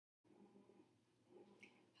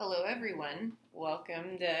Hello everyone,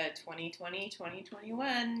 welcome to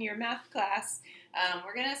 2020-2021, your math class.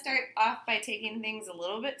 We're going to start off by taking things a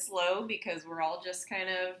little bit slow because we're all just kind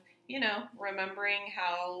of, remembering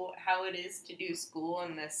how it is to do school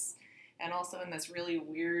in this, and also in this really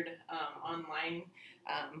weird online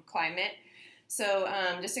climate. So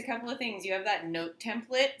just a couple of things. You have that note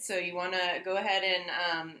template, so you want to go ahead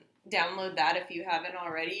and download that if you haven't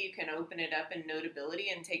already. You can open it up in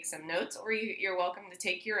Notability and take some notes, or you're welcome to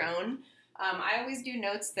take your own. I always do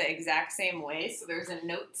notes the exact same way, so there's a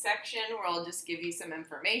note section where I'll just give you some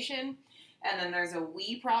information, and then there's a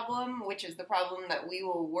we problem, which is the problem that we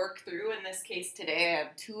will work through. In this case today, I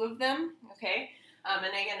have two of them, okay? And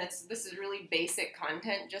again, this is really basic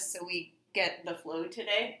content just so we get the flow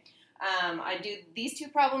today. I do these two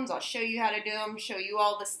problems. I'll show you how to do them, show you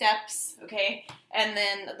all the steps, okay? And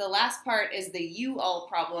then the last part is the you all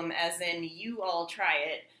problem, as in you all try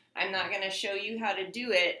it. I'm not going to show you how to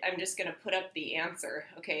do it. I'm just going to put up the answer,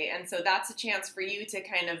 okay? And so that's a chance for you to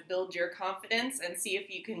kind of build your confidence and see if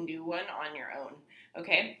you can do one on your own,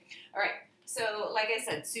 okay? All right. So like I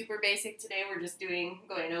said, super basic today. We're just going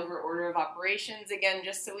over order of operations again,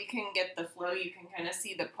 just so we can get the flow. You can kind of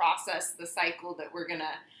see the process, the cycle that we're going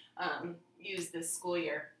to use this school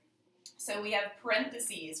year. So we have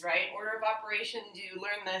parentheses, right? Order of operations, you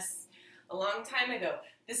learned this a long time ago.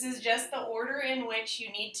 This is just the order in which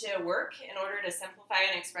you need to work in order to simplify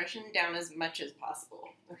an expression down as much as possible,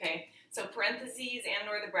 okay? So parentheses and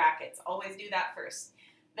or the brackets, always do that first.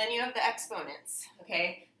 Then you have the exponents,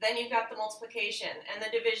 okay? Then you've got the multiplication and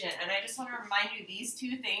the division. And I just want to remind you these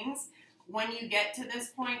two things. When you get to this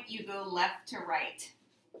point, you go left to right.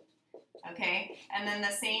 Okay, and then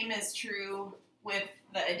the same is true with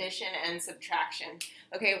the addition and subtraction.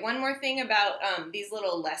 Okay, one more thing about these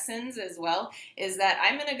little lessons as well is that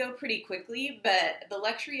I'm going to go pretty quickly, but the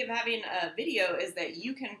luxury of having a video is that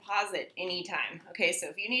you can pause it anytime. Okay, so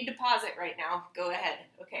if you need to pause it right now, go ahead.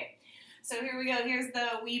 Okay, so here we go. Here's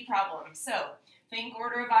the we problem. So think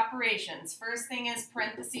order of operations. First thing is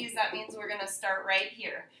parentheses. That means we're going to start right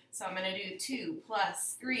here. So I'm going to do 2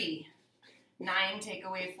 plus 3. 9 take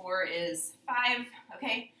away 4 is 5,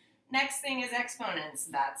 okay? Next thing is exponents.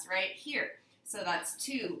 That's right here. So that's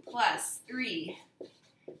 2 plus 3.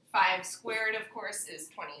 5 squared, of course, is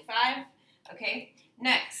 25, okay?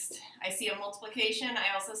 Next, I see a multiplication.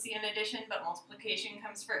 I also see an addition, but multiplication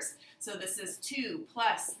comes first. So this is 2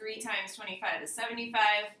 plus 3 times 25 is 75.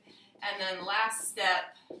 And then last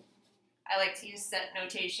step, I like to use set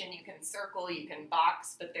notation. You can circle, you can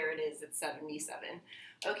box, but there it is, it's 77.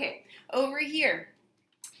 Okay, over here,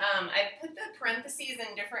 I put the parentheses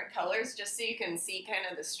in different colors just so you can see kind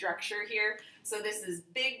of the structure here. So this is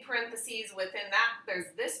big parentheses. Within that,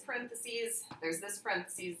 there's this parentheses, there's this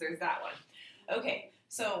parentheses, there's that one. Okay,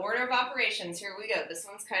 so order of operations, here we go. This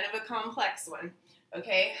one's kind of a complex one.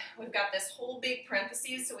 Okay, we've got this whole big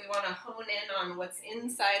parentheses, so we want to hone in on what's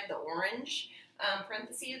inside the orange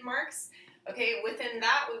parentheses marks. Okay, within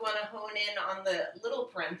that, we want to hone in on the little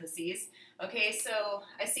parentheses. Okay, so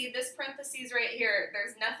I see this parentheses right here.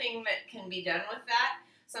 There's nothing that can be done with that.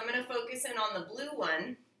 So I'm going to focus in on the blue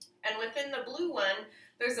one. And within the blue one,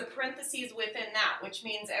 there's a parentheses within that, which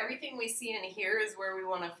means everything we see in here is where we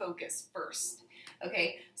want to focus first.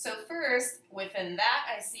 Okay, so first, within that,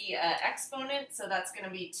 I see an exponent. So that's going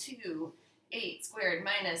to be 2, 8 squared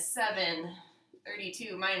minus 7,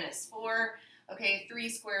 32 minus 4. Okay, 3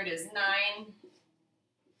 squared is 9.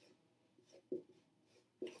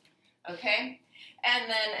 Okay, and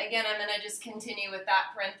then again, I'm going to just continue with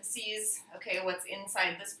that parentheses. Okay, what's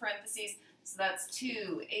inside this parentheses? So that's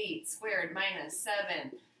 2, 8 squared minus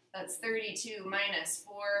 7. That's 32 minus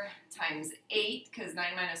 4 times 8, because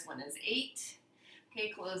 9 minus 1 is 8. Okay,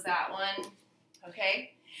 close that one.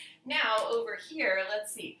 Okay, now over here,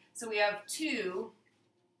 let's see. So we have 2.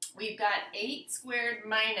 We've got 8 squared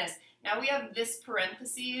minus. Now we have this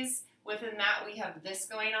parentheses. Within that, we have this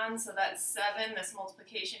going on. So that's 7, this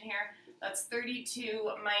multiplication here. That's 32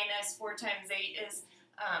 minus 4 times 8 is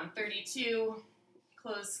 32.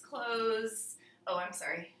 Close, close. Oh, I'm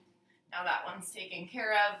sorry. Now that one's taken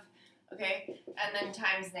care of. Okay, and then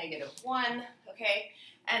times -1. Okay,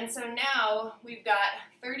 and so now we've got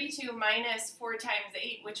 32 minus 4 times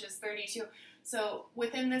 8, which is 32. So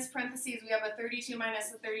within this parentheses, we have a 32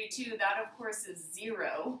 minus a 32. That, of course, is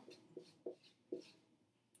 0.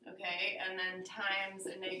 Okay, and then times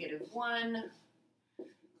a -1.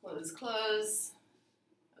 Close, close.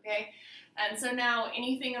 Okay, and so now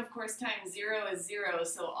anything, of course, times 0 is 0.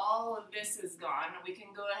 So all of this is gone. We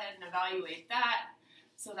can go ahead and evaluate that.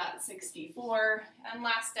 So that's 64. And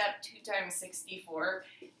last step, 2 times 64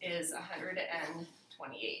 is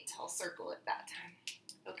 128. I'll circle it that time.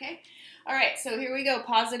 Okay. Okay? All right, so here we go.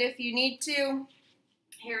 Pause it if you need to.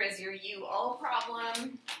 Here is your U-all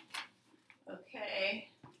problem. Okay.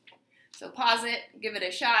 So pause it, give it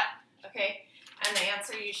a shot. Okay? And the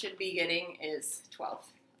answer you should be getting is 12.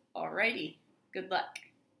 Alrighty. Good luck.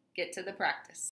 Get to the practice.